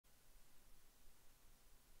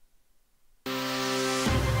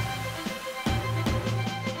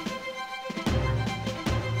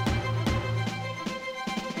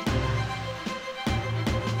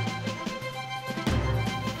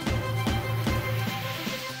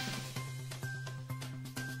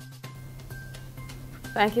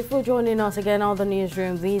Thank you for joining us again on the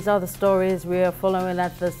newsroom. These are the stories we are following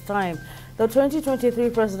at this time. The 2023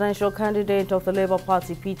 presidential candidate of the Labour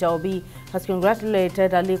Party, Peter Obi, has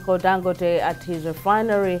congratulated Aliko Dangote at his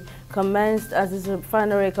refinery commenced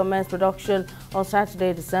production on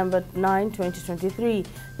Saturday, December 9, 2023.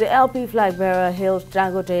 The LP flag bearer hailed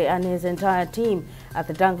Dangote and his entire team at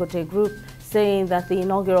the Dangote Group, saying that the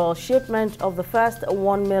inaugural shipment of the first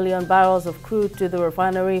 1 million barrels of crude to the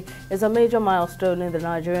refinery is a major milestone in the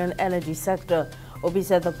Nigerian energy sector. Obi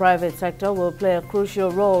said the private sector will play a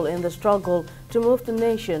crucial role in the struggle to move the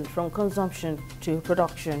nation from consumption to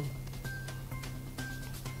production.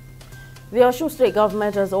 The Osun State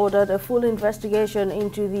government has ordered a full investigation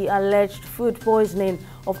into the alleged food poisoning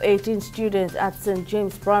of 18 students at St.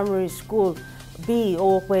 James Primary School B,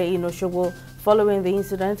 Owokwe in Osogbo. Following the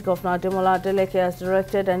incident, Governor Ademola Adeleke has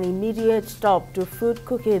directed an immediate stop to food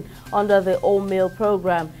cooking under the all-meal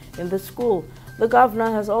program in the school. The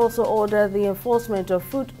governor has also ordered the enforcement of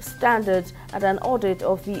food standards and an audit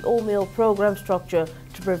of the all-meal program structure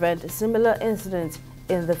to prevent similar incidents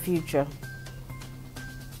in the future.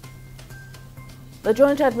 The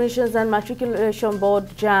Joint Admissions and Matriculation Board,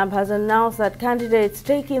 JAMB, has announced that candidates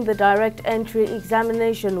taking the direct entry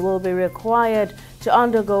examination will be required to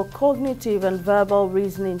undergo cognitive and verbal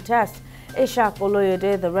reasoning tests. Ishaq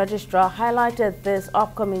Oloyede, the registrar, highlighted this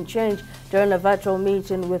upcoming change during a virtual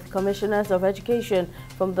meeting with commissioners of education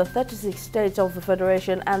from the 36 states of the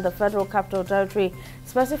Federation and the Federal Capital Territory,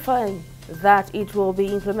 specifying that it will be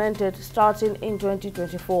implemented starting in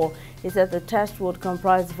 2024. He said the test would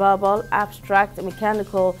comprise verbal, abstract,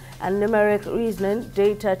 mechanical and numeric reasoning,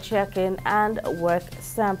 data checking and work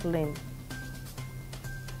sampling.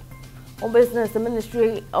 On business, the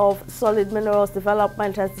Ministry of Solid Minerals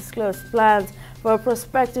Development has disclosed plans for a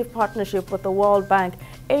prospective partnership with the World Bank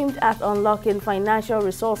aimed at unlocking financial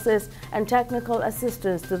resources and technical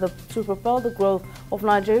assistance to propel the growth of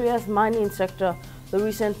Nigeria's mining sector. The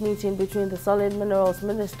recent meeting between the Solid Minerals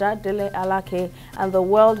Minister, Dele Alake, and the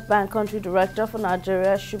World Bank Country Director for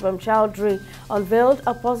Nigeria, Shubham Chowdhury, unveiled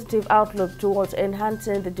a positive outlook towards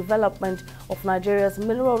enhancing the development of Nigeria's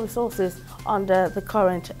mineral resources under the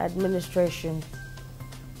current administration.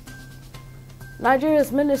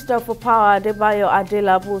 Nigeria's Minister for Power, Adebayo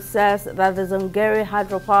Adelabu, says that the Zungeri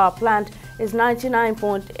hydropower plant is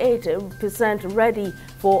 99.8% ready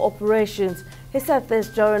for operations. He said this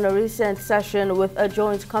during a recent session with a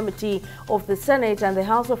joint committee of the Senate and the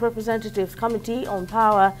House of Representatives Committee on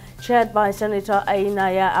Power, chaired by Senator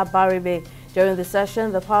Ainaya Abaribe. During the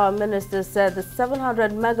session, the Power Minister said the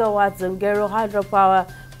 700 megawatt Zungeri hydropower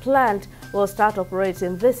plant will start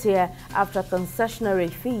operating this year after concessionary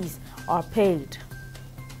fees are paid.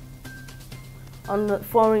 On the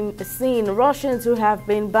foreign scene, Russians who have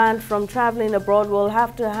been banned from traveling abroad will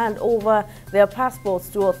have to hand over their passports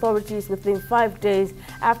to authorities within 5 days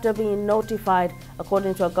after being notified,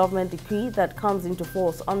 according to a government decree that comes into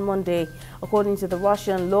force on Monday. According to the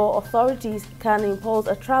Russian law, authorities can impose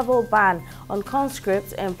a travel ban on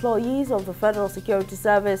conscripts, employees of the Federal Security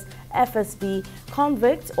Service, FSB,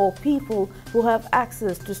 convicts, or people who have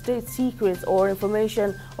access to state secrets or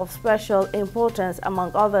information of special importance,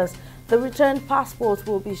 among others. The returned passports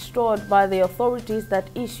will be stored by the authorities that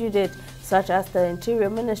issued it, such as the Interior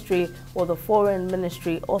Ministry or the Foreign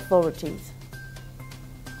Ministry authorities.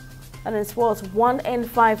 And in sports, 1 in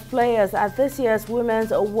 5 players at this year's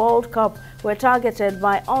Women's World Cup were targeted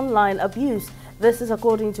by online abuse. This is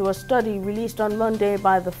according to a study released on Monday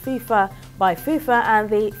by FIFA and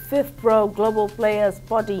the FIFPro Global Players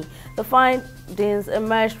Body. The findings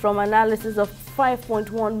emerged from analysis of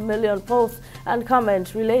 5.1 million posts and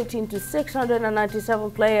comments relating to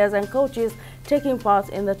 697 players and coaches taking part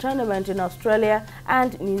in the tournament in Australia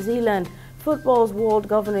and New Zealand. Football's world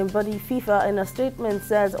governing body, FIFA, in a statement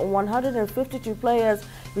says 152 players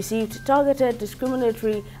received targeted,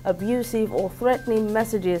 discriminatory, abusive or threatening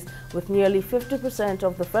messages, with nearly 50%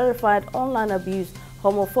 of the verified online abuse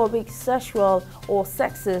homophobic, sexual or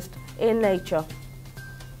sexist in nature.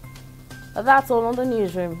 That's all on the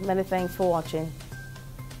newsroom. Many thanks for watching.